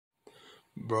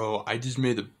Bro, I just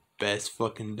made the best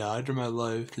fucking dodge of my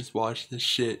life. Just watch this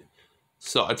shit.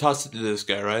 So I tossed it to this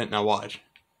guy, right? Now watch.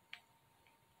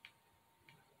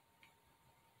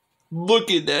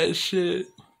 Look at that shit.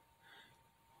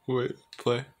 Wait,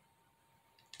 play.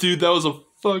 Dude, that was a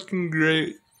fucking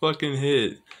great fucking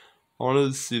hit. I wanted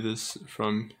to see this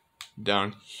from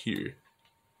down here.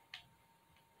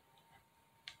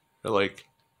 Or like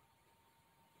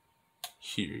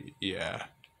here, yeah.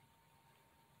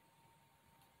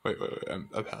 Wait,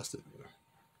 I passed it.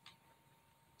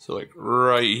 So like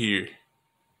right here.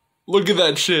 Look at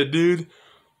that shit, dude.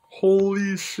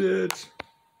 Holy shit.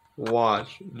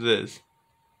 Watch this.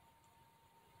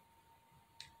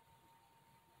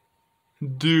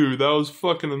 Dude, that was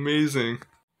fucking amazing.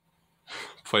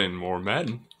 Playing more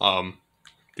Madden.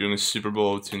 Doing a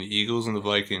Superbowl between the Eagles and the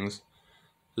Vikings.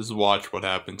 Just watch what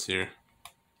happens here.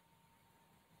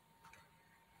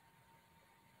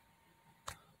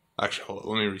 Actually, hold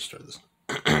on. Let me restart this.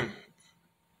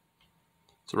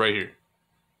 So right here.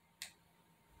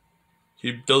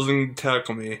 He doesn't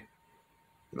tackle me.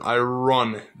 I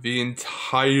run the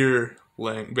entire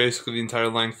length, basically the entire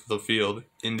length of the field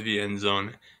into the end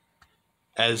zone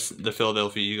as the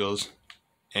Philadelphia Eagles.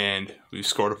 And we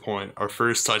scored a point. Our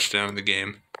first touchdown in the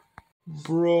game.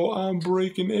 Bro, I'm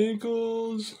breaking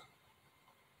ankles.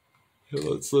 Here,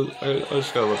 I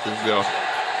just gotta let this go.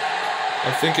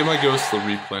 I think it might go to the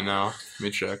replay now. Let me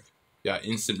check. Yeah,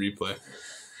 instant replay.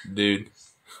 Dude.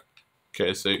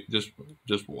 Okay, so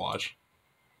just watch.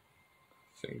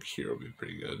 I think here will be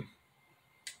pretty good.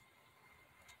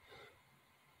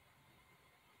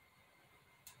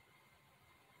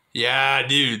 Yeah,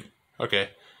 dude. Okay.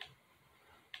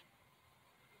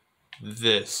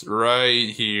 This right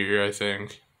here, I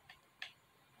think.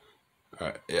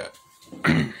 Alright, yeah.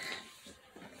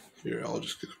 Here, I'll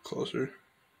just get closer.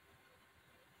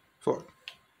 Fuck.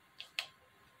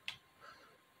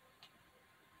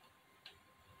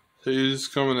 So he's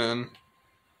coming in.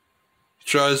 He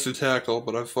tries to tackle,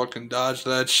 but I fucking dodged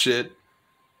that shit.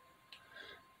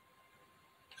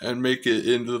 And make it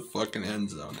into the fucking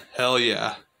end zone. Hell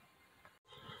yeah.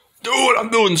 Dude, I'm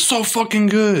doing so fucking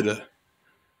good.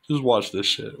 Just watch this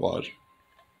shit. Watch.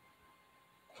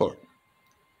 Fuck.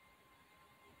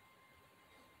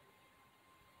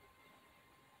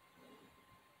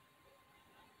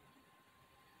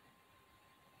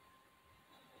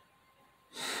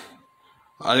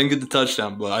 I didn't get the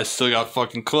touchdown, but I still got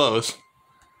fucking close.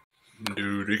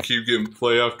 Dude, they keep getting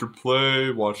play after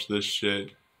play. Watch this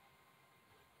shit.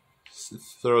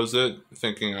 Throws it,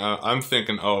 thinking, I'm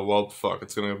thinking, oh, well, fuck,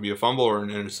 it's gonna be a fumble or an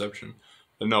interception.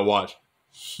 But no, watch.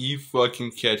 He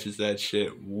fucking catches that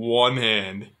shit one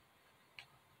hand.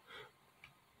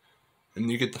 And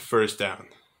you get the first down.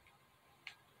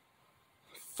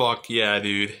 Fuck yeah,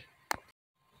 dude.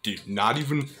 Dude, not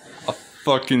even a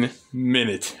fucking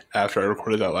minute after I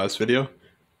recorded that last video.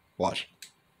 Watch.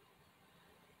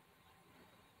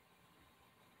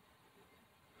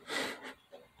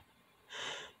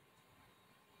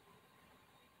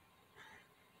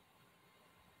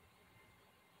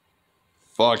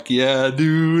 Fuck yeah,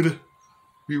 dude.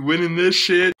 We winning this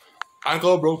shit.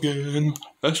 Ankle broken.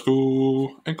 Let's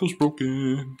go. Ankle's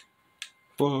broken.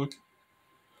 Fuck.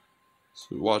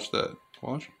 So watch that.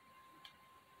 Watch.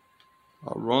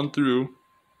 I'll run through.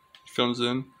 He comes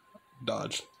in.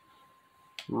 Dodge.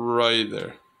 Right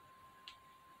there.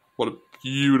 What a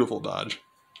beautiful dodge.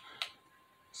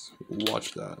 So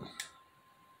watch that.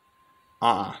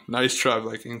 Nice try,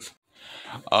 Vikings.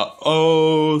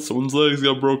 Oh, someone's legs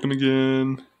got broken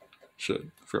again. Shit,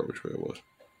 I forgot which way it was.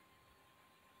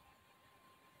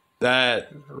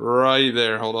 That right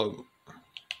there. Hold up.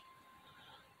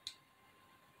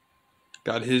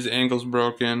 Got his ankles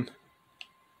broken.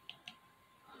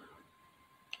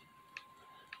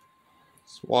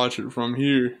 Let's watch it from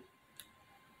here.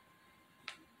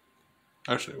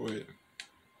 Actually, wait.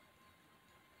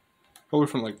 Probably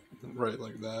from like right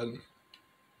like that.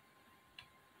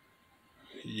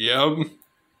 Yep.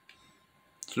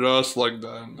 Just like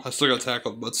that. I still got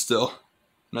tackled, but still.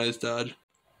 Nice dodge.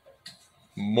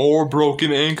 More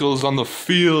broken ankles on the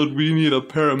field. We need a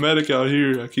paramedic out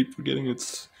here. I keep forgetting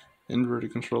it's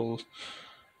inverted controls.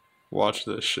 Watch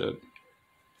this shit.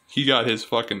 He got his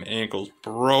fucking ankles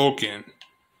broken.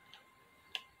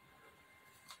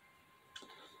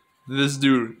 This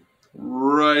dude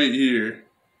right here.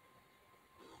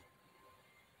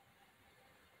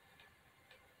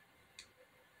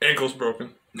 Ankle's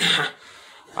broken.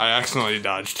 I accidentally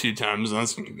dodged 2 times.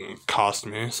 That's gonna cost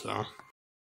me, so.